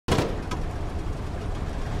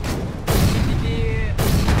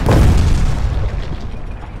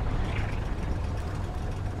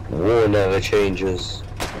never changes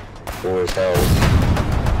for his health.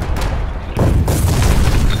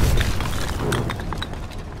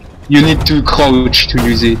 You need to crouch to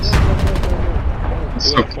use it.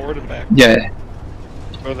 Go forward and back. Yeah.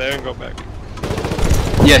 Go there and go back.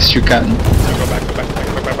 Yes, you can. Go back, go back, go back,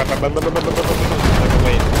 go back, go back, go back, go back,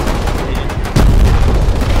 wait.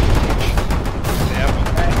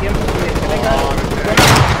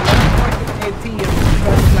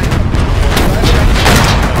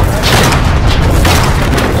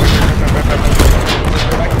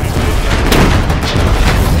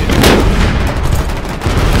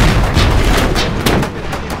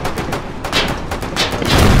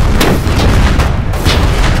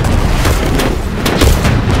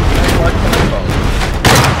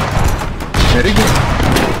 Very good.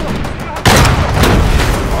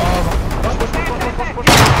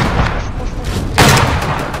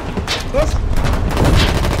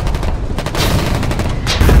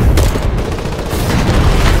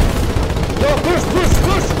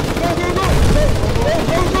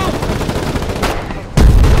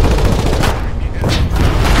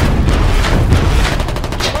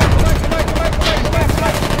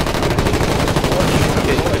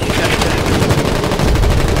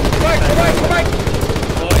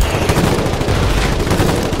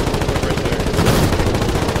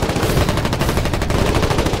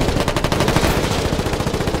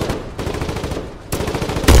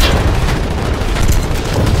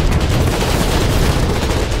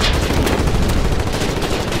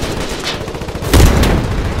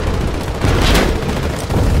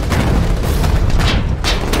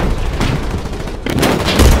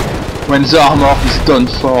 When the armor is done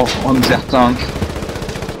for on their tank.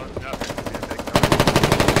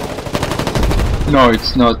 No,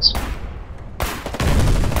 it's not.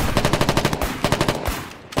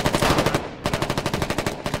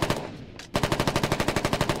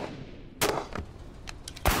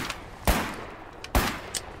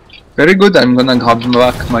 Very good, I'm gonna grab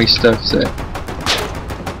back my stuff there.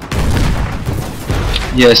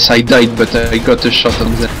 Yes, I died, but I got a shot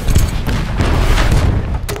on them.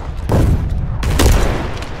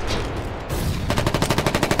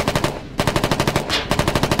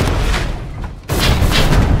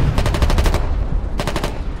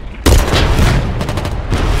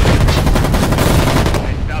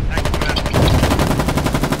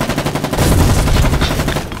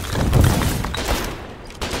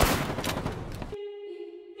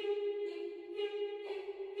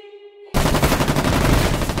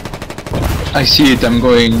 I see it, I'm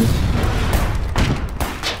going. The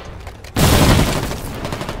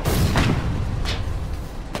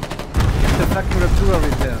factor of 2 of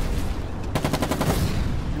it there.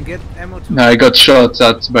 And get ammo too. I got shot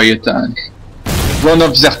at by a tank. One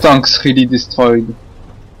of their tanks really destroyed.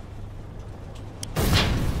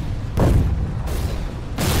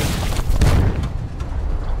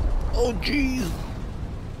 Oh jeez!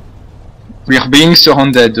 We are being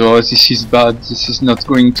surrounded, oh this is bad, this is not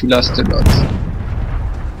going to last a lot.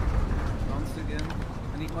 Bounce again.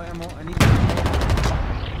 I need more ammo, I need more ammo.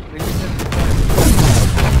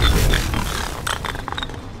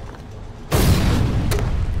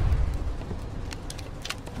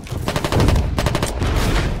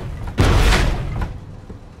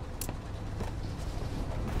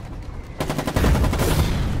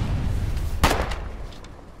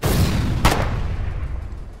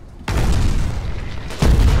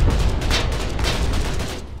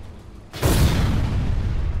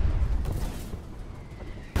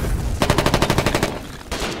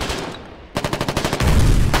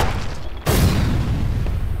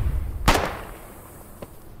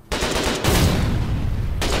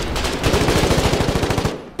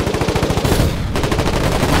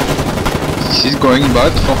 This is going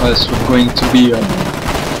bad for us, we're going to be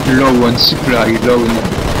low on supply, low on...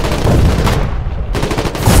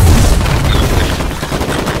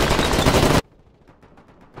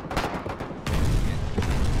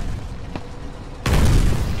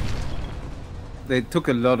 They took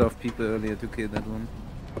a lot of people earlier to kill that one.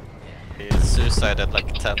 He suicided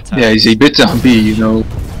like 10 times. Yeah, they better be, you know. We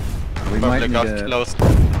Probably might need got a... close. On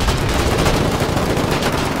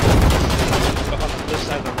this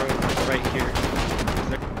side of the road, right here.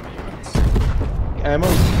 Ammo?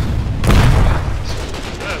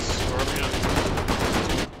 Yes, Scorpion.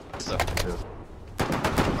 So.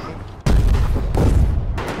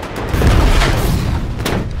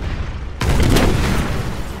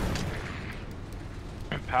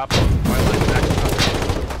 Papa, my leg back up.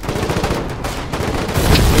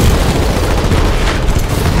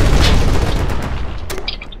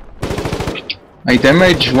 I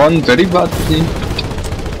damaged one very badly,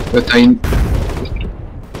 but I...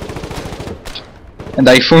 And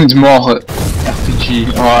I found more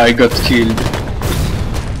RPG. Oh, I got killed.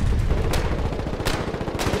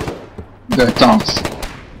 The tanks.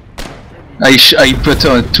 I put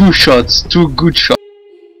on 2 shots, 2 good shots.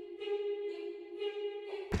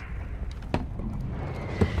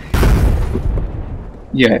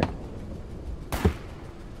 Yeah.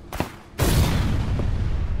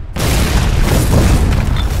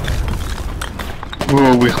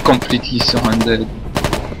 Oh, we're completely surrounded.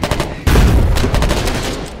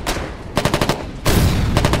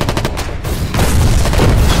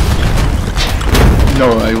 No,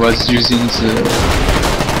 I was using the...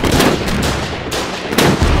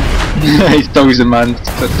 I saw the man,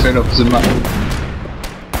 that fell off the man.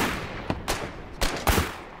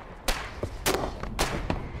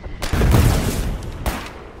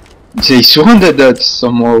 They surrounded us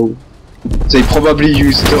somehow. They probably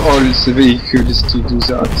used all the vehicles to do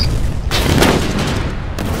that.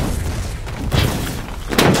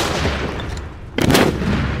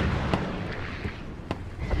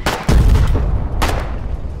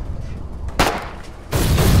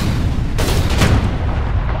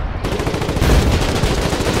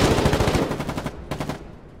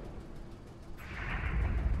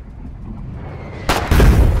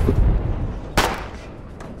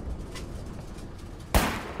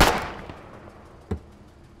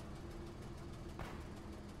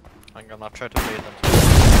 I'm gonna try to bait them.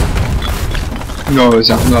 No,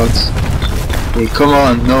 they're not. Hey, come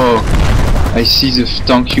on, no. I see the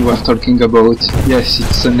tank you were talking about. Yes,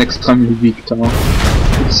 it's an extremely big tank.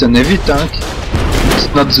 It's an heavy tank. It's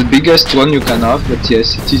not the biggest one you can have, but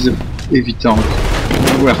yes, it is a heavy tank.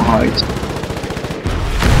 You were right.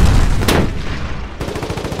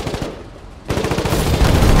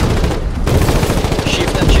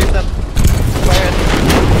 Shift them. Fire it.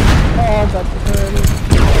 Oh, that's early.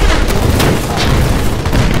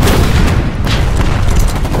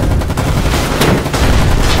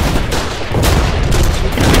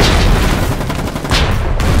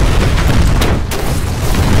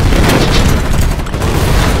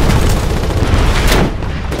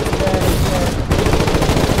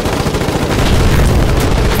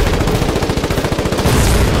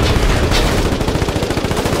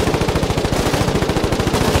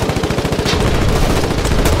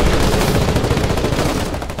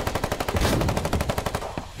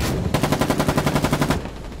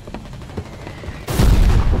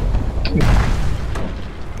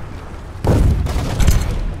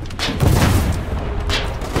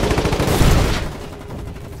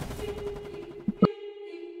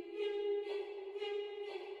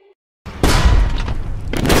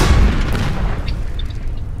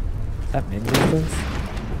 That mid distance?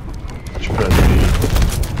 Just press V.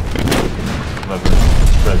 Lever.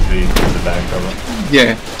 Press V to the back of it.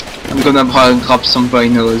 Yeah, I'm gonna grab some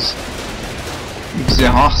binos. If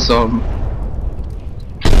there are some.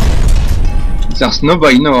 There's no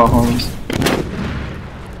bino around.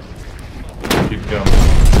 Keep going.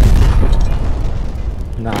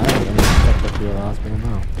 Nah, I don't know. Check the fuel hospital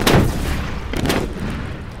now.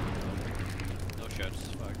 No shots,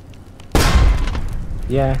 fuck.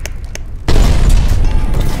 Yeah.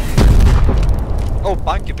 Oh,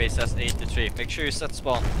 bunker base has 83. Make sure you set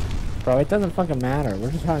spawn. Bro, it doesn't fucking matter.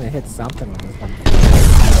 We're just trying to hit something with this one. Yeah,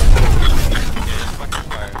 just fucking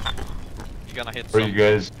fire. You're gonna hit Where some you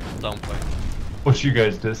guys? down point. What's you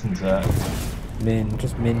guys' distance at?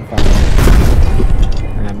 Just min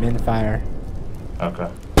fire. Min fire.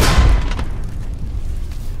 Okay.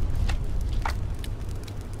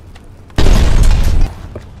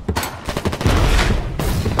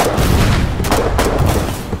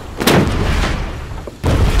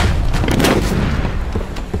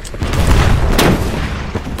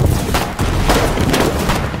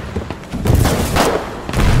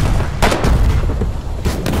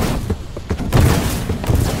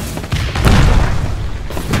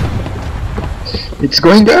 It's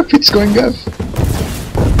going up, it's going up!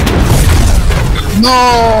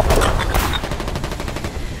 No!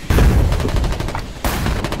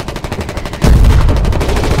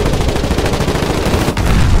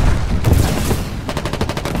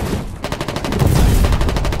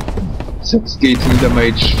 That's getting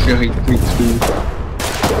damage very quickly.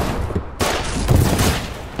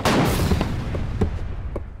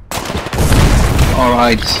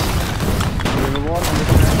 Alright.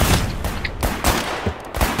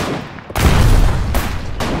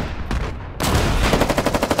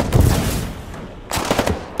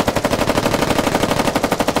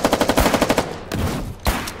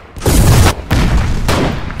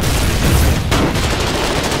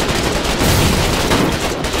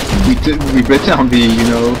 We better be, you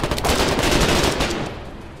know.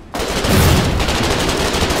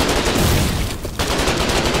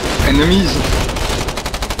 enemies.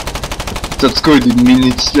 That's good, it means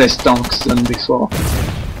it's less tanks than before.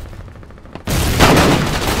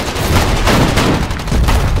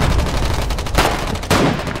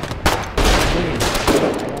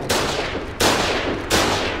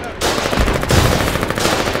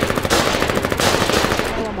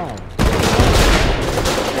 Alamo.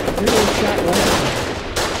 Dude, shot one.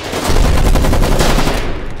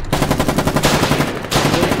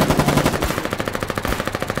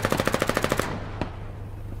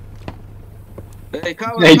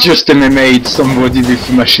 I just MMA'd somebody with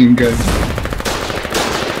a machine gun.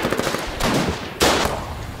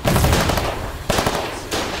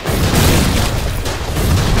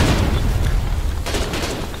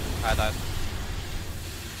 I died.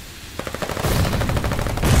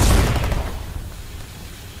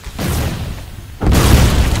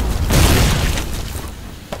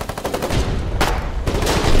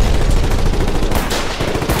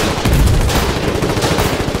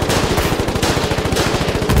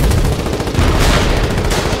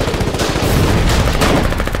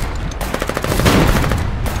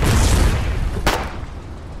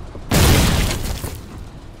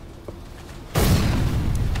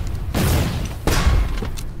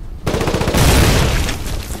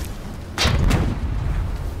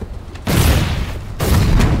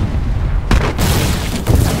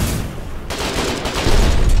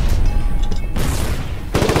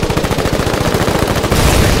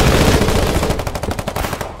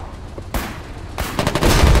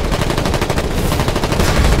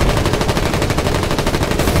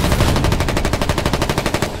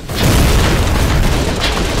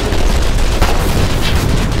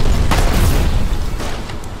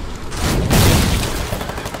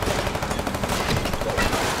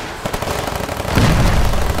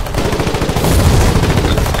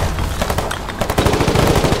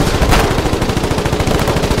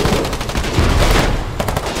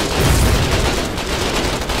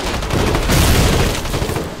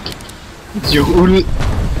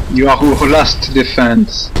 You are our last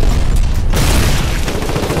defense.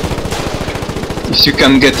 If you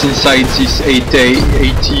can get inside this 80,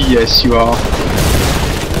 yes you are.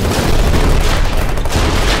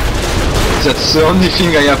 That's the only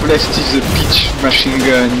thing I have left is a pitch machine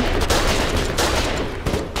gun.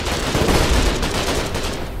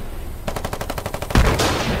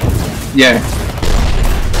 Yeah.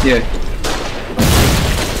 Yeah.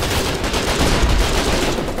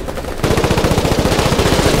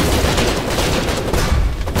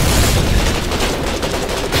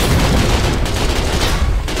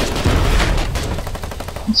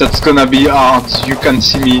 That's gonna be hard, you can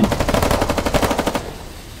see me.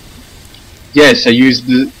 Yes, I used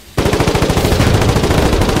the...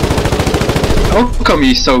 How come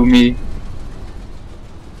he saw me?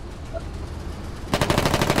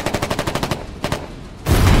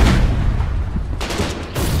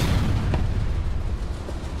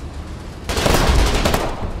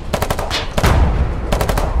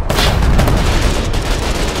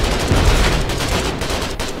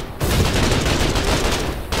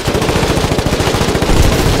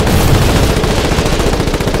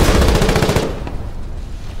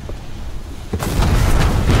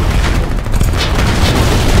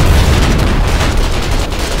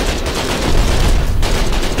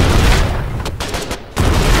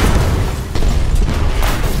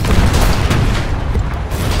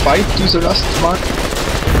 Fight to the last mark.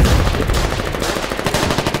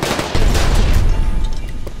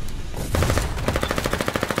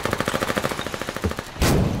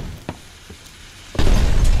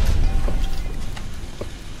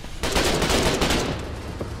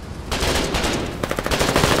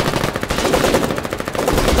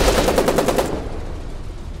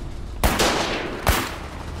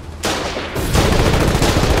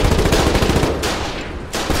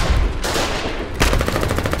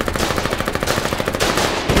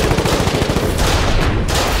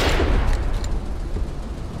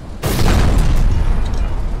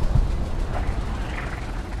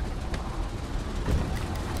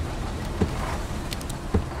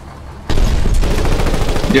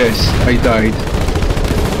 Yes, I died.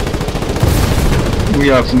 We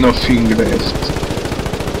have nothing left.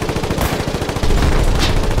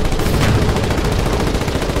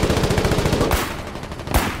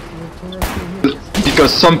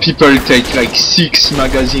 Because some people take like 6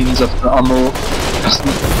 magazines of ammo.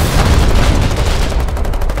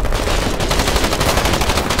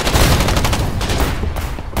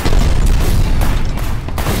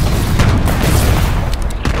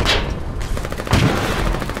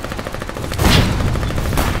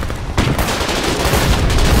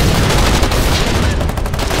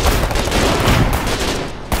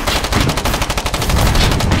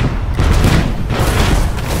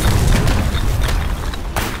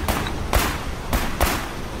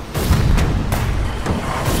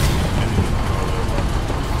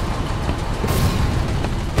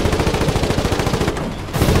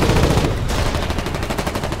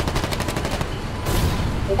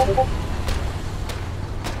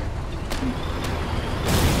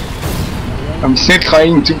 I'm still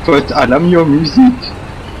trying to put Alamo music.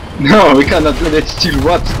 No, we cannot let it steal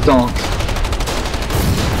what tank?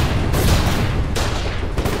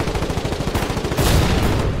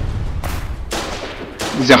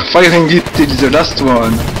 They're firing it till the last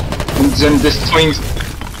one, and then destroying.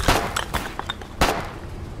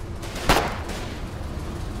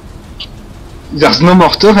 There's no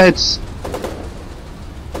more turrets.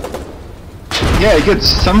 Yeah, get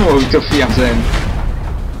some out of here then.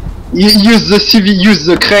 Use the CV, use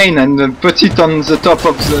the crane and put it on the top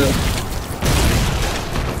of the...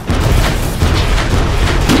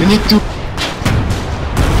 You need to...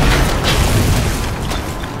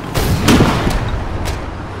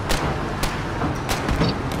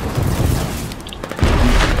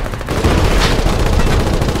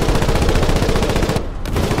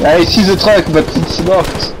 Yeah, I see the truck, but it's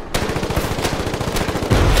locked.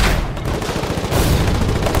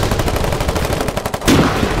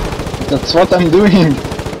 That's what I'm doing.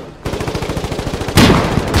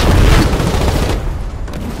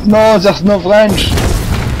 No, there's no branch.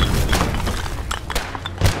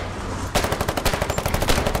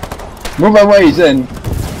 Move away then.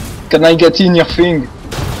 Can I get in your thing?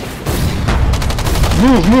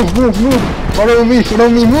 Move, move, move, move. Follow me,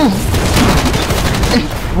 move.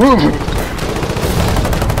 Move.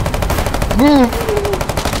 Move.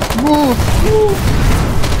 Move. Move.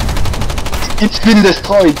 It's been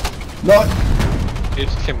destroyed. No. It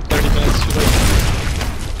came 30 minutes too late.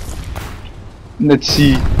 Let's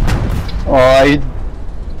see. Alright.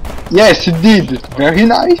 Yes, it did. Very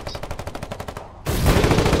nice.